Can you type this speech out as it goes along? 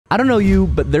I don't know you,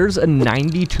 but there's a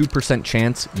 92%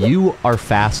 chance you are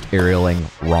fast aerialing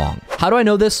wrong. How do I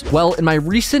know this? Well, in my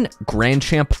recent Grand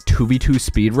Champ 2v2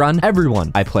 speedrun,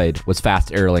 everyone I played was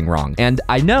fast aerialing wrong. And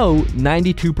I know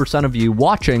 92% of you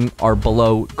watching are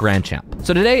below Grand Champ.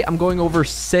 So today I'm going over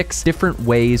 6 different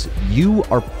ways you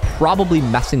are probably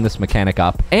messing this mechanic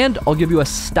up, and I'll give you a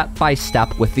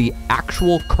step-by-step with the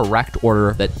actual correct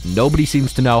order that nobody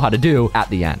seems to know how to do at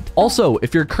the end. Also,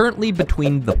 if you're currently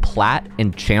between the Plat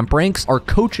and Champ ranks, our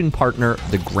coaching partner,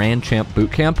 the Grand Champ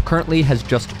Bootcamp, currently has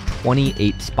just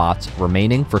 28 spots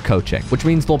remaining for coaching, which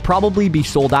means they'll probably be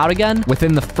sold out again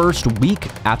within the first week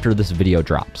after this video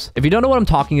drops. If you don't know what I'm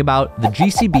talking about, the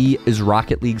GCB is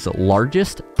Rocket League's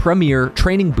largest premier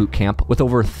training bootcamp with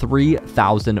over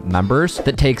 3,000 members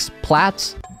that takes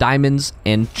Plats, Diamonds,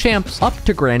 and Champs up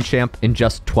to Grand Champ in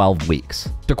just 12 weeks.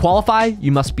 To qualify,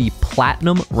 you must be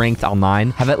Platinum ranked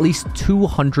online, have at least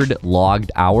 200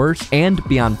 logged hours, and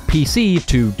be on PC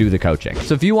to do the coaching.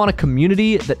 So if you want a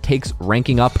community that takes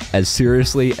ranking up as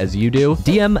seriously as you do,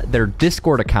 DM their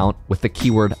Discord account with the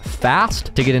keyword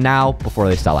FAST to get in now before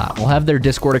they sell out. We'll have their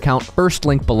Discord account first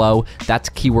link below. That's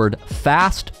keyword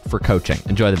FAST for coaching.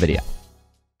 Enjoy the video.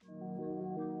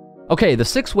 Okay, the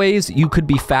 6 ways you could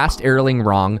be fast aerialing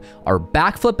wrong are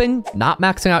backflipping, not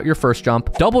maxing out your first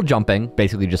jump, double jumping,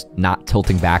 basically just not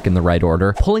tilting back in the right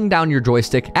order, pulling down your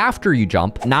joystick after you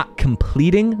jump, not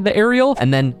completing the aerial,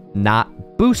 and then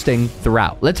not boosting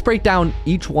throughout. Let's break down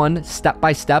each one step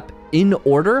by step in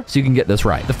order so you can get this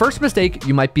right. The first mistake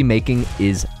you might be making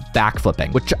is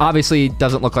backflipping, which obviously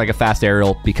doesn't look like a fast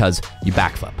aerial because you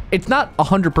backflip. It's not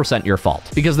 100% your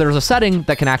fault because there's a setting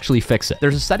that can actually fix it.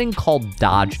 There's a setting called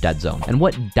Dodge Dead Zone. And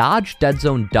what Dodge Dead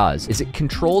Zone does is it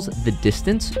controls the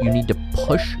distance you need to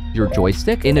push your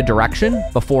joystick in a direction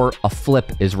before a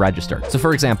flip is registered. So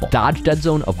for example, Dodge Dead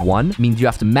Zone of 1 means you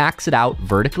have to max it out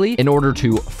vertically in order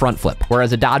to front flip,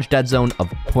 whereas a Dodge Dead Zone of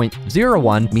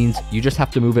 0.01 means you just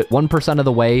have to move it 1% of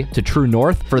the way to true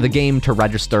north for the game to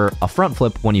register a front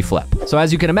flip when you flip. So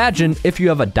as you can imagine, if you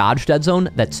have a Dodge Dead Zone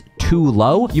that's too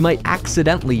low, you might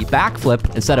accidentally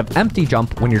backflip instead of empty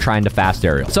jump when you're trying to fast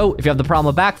aerial. So if you have the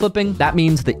problem of backflipping, that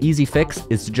means the easy fix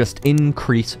is to just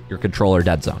increase your controller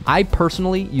dead zone. I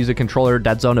personally use a controller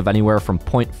dead zone of anywhere from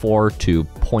 0.4 to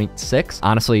 0.6.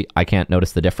 Honestly, I can't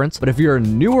notice the difference, but if you're a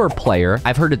newer player,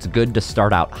 I've heard it's good to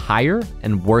start out higher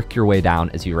and work your way down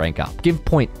as you rank up. Give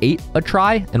 0.8 a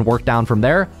try and work down from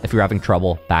there if you're having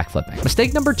trouble backflipping.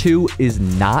 Mistake number 2 is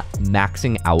not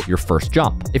maxing out your first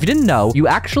jump. If you didn't know, you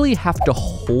actually have to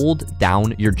hold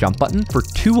down your jump button for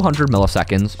 200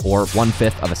 milliseconds or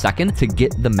 1/5 of a second to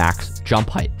get the max jump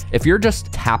height. If you're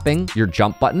just tapping your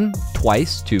jump button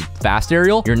twice to fast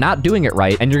aerial, you're not doing it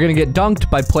right, and you're gonna get dunked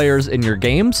by players in your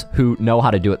games who know how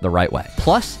to do it the right way.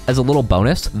 Plus, as a little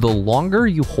bonus, the longer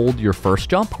you hold your first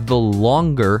jump, the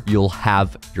longer you'll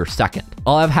have your second.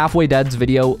 I'll have Halfway Dead's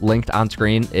video linked on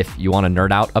screen if you want to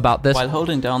nerd out about this. While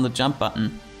holding down the jump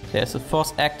button, there's a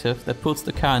force active that pulls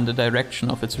the car in the direction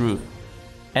of its roof,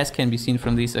 as can be seen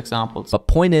from these examples. But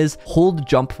point is, hold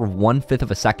jump for 1/5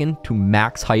 of a second to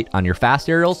max height on your fast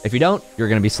aerials. If you don't, you're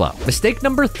gonna be slow. Mistake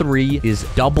number 3 is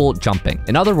double jumping.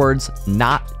 In other words,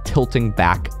 not tilting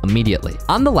back immediately.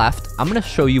 On the left, I'm gonna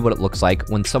show you what it looks like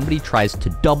when somebody tries to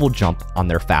double jump on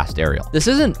their fast aerial. This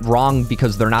isn't wrong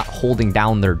because they're not holding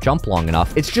down their jump long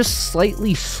enough. It's just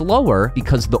slightly slower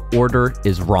because the order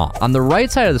is wrong. On the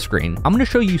right side of the screen, I'm gonna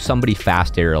show you somebody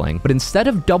fast aerialing, but instead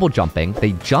of double jumping,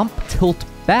 they jump, tilt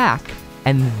back,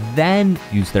 and then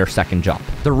use their second jump.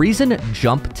 The reason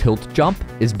jump, tilt, jump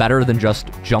is better than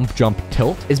just jump, jump,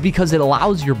 tilt is because it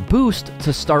allows your boost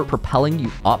to start propelling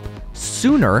you up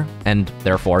sooner and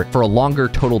therefore for a longer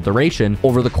total duration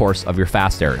over the course of your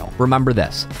fast aerial. Remember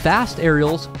this, fast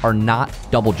aerials are not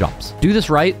double jumps. Do this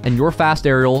right and your fast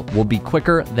aerial will be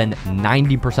quicker than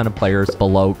 90% of players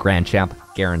below Grand Champ,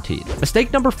 guaranteed.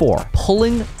 Mistake number 4,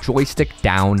 pulling joystick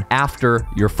down after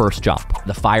your first jump,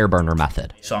 the fire burner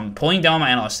method. So I'm pulling down my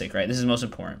analog stick, right? This is most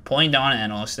important. Pulling down an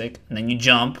analog stick, and then you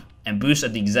jump and boost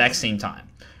at the exact same time,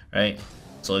 right?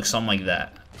 So like something like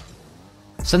that.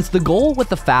 Since the goal with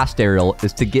the fast aerial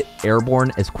is to get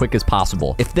airborne as quick as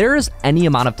possible, if there is any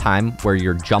amount of time where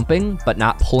you're jumping but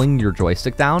not pulling your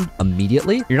joystick down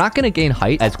immediately, you're not going to gain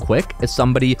height as quick as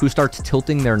somebody who starts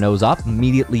tilting their nose up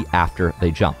immediately after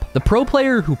they jump. The pro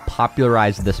player who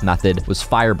popularized this method was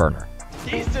Fireburner.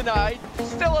 He's denied.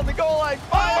 Still on the goal line.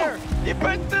 Fire! He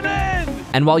puts it in!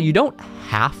 And while you don't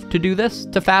have to do this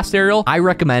to fast aerial, I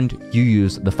recommend you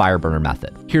use the Fireburner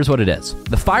method. here's what it is.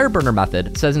 The Fireburner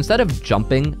method says instead of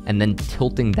jumping and then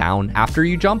tilting down after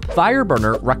you jump,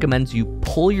 Fireburner recommends you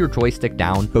pull your joystick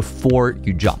down before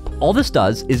you jump. All this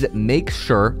does is it makes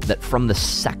sure that from the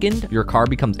second your car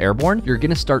becomes airborne, you're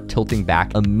gonna start tilting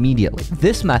back immediately.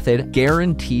 This method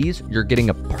guarantees you're getting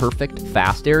a perfect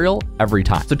fast aerial every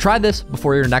time. So try this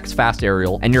before your next fast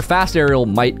aerial, and your fast aerial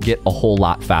might get a whole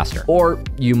lot faster. Or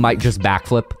you might just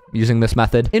backflip using this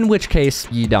method, in which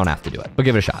case you don't have to do it, but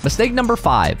give it a shot. Mistake number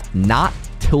 5, not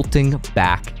tilting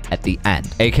back at the end,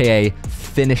 aka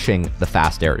finishing the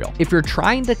fast aerial. If you're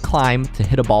trying to climb to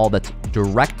hit a ball that's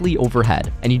directly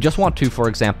overhead and you just want to, for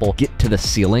example, get to the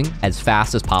ceiling as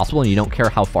fast as possible and you don't care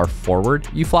how far forward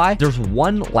you fly, there's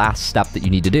one last step that you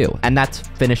need to do, and that's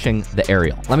finishing the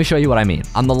aerial. Let me show you what I mean.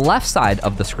 On the left side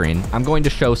of the screen, I'm going to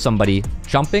show somebody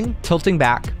jumping, tilting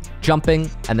back, jumping,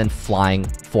 and then flying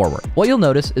forward. What you'll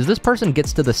notice is this person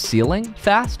gets to the ceiling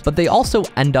fast, but they also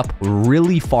end up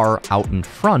really far out in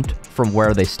front from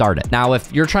where they started. Now,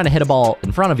 if you're trying to hit a ball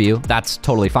in front of you, that's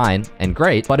totally fine and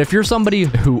great. But if you're somebody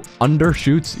who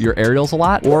undershoots your aerials a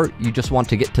lot, or you just want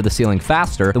to get to the ceiling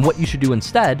faster, then what you should do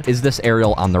instead is this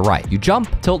aerial on the right. You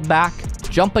jump, tilt back,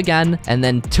 jump again, and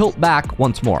then tilt back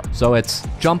once more. So it's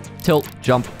jump, tilt,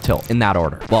 in that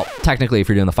order. Well, technically, if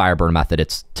you're doing the Fireburn method,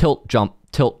 it's tilt, jump,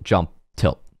 tilt, jump,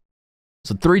 tilt.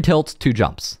 So 3 tilts, 2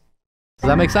 jumps. Does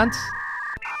that make sense?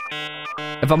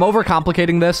 If I'm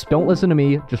overcomplicating this, don't listen to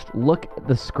me. Just look at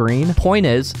the screen. Point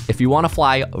is, if you want to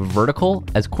fly vertical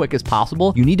as quick as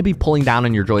possible, you need to be pulling down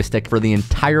on your joystick for the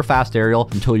entire fast aerial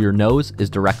until your nose is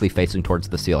directly facing towards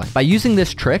the ceiling. By using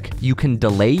this trick, you can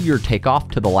delay your takeoff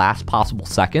to the last possible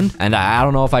second. And I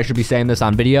don't know if I should be saying this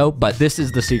on video, but this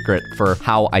is the secret for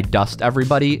how I dust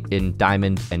everybody in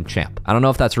Diamond and Champ. I don't know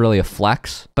if that's really a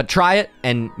flex, but try it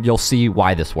and you'll see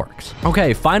why this works.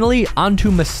 Okay, finally, on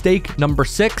to mistake number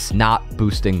 6, not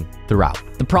boosting throughout.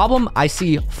 The problem I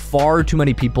see far too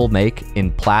many people make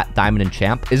in Plat, Diamond, and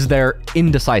Champ is they're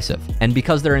indecisive. And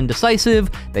because they're indecisive,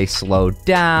 they slow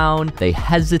down, they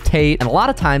hesitate, and a lot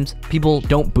of times people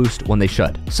don't boost when they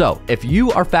should. So if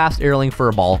you are fast aerialing for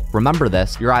a ball, remember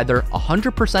this, you're either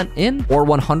 100% in or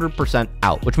 100%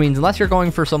 out, which means unless you're going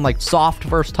for some like soft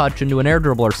first touch into an air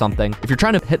dribble or something, if you're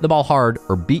trying to hit the ball hard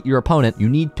or beat your opponent, you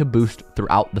need to boost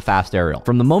throughout the fast aerial.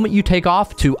 From the moment you take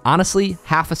off to honestly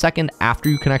half a second after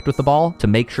you connect with the ball to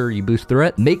make sure you boost through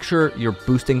it, make sure you're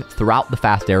boosting throughout the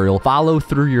fast aerial, follow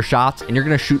through your shots, and you're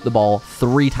gonna shoot the ball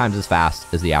 3 times as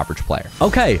fast as the average player.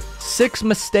 Okay, 6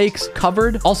 mistakes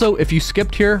covered. Also, if you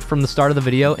skipped here from the start of the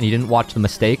video and you didn't watch the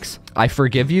mistakes, I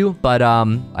forgive you, but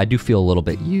I do feel a little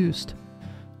bit used.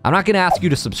 I'm not gonna ask you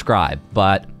to subscribe,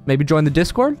 but maybe join the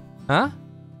Discord, huh?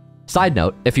 Side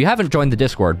note, if you haven't joined the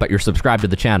Discord, but you're subscribed to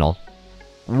the channel,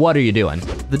 what are you doing?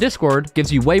 The Discord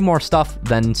gives you way more stuff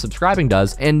than subscribing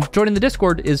does, and joining the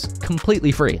Discord is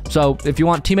completely free. So if you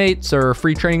want teammates or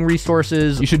free training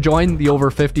resources, you should join the over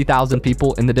 50,000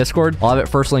 people in the Discord. I'll have it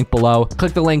first link below.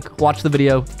 Click the link, watch the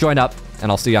video, join up,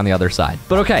 and I'll see you on the other side.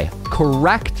 But okay,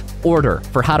 correct order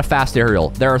for how to fast aerial.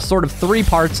 There are sort of 3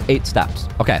 parts, 8 steps.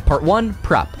 Okay, part 1,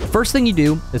 prep. First thing you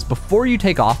do is before you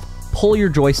take off, pull your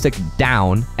joystick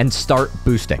down and start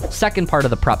boosting. Second part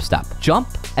of the prep step, jump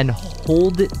and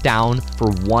hold it down for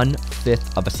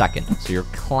 1/5 of a second. So you're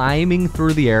climbing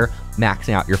through the air,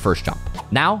 maxing out your first jump.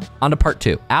 Now, on to part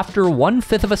 2. After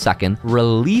 1/5 of a second,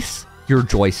 release your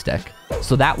joystick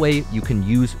so that way you can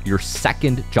use your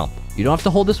second jump. You don't have to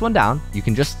hold this one down. You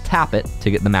can just tap it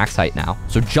to get the max height now.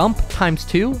 So jump times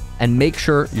 2 and make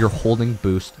sure you're holding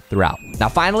boost throughout. Now,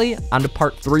 finally, on to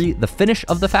part 3, the finish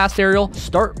of the fast aerial.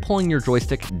 Start pulling your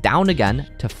joystick down again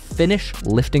to finish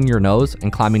lifting your nose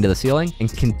and climbing to the ceiling,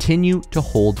 and continue to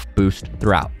hold boost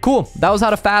throughout. Cool. That was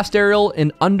how to fast aerial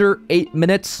in under 8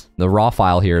 minutes. The raw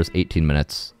file here is 18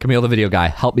 minutes. Camille, the video guy,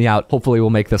 help me out. Hopefully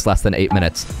we'll make this less than 8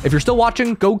 minutes. If you're still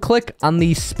watching, go click on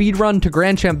the speedrun to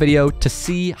Grand Champ video to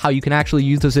see how you can actually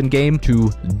use this in game to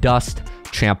dust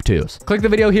Champ 2s. Click the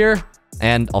video here,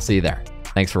 and I'll see you there.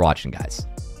 Thanks for watching, guys.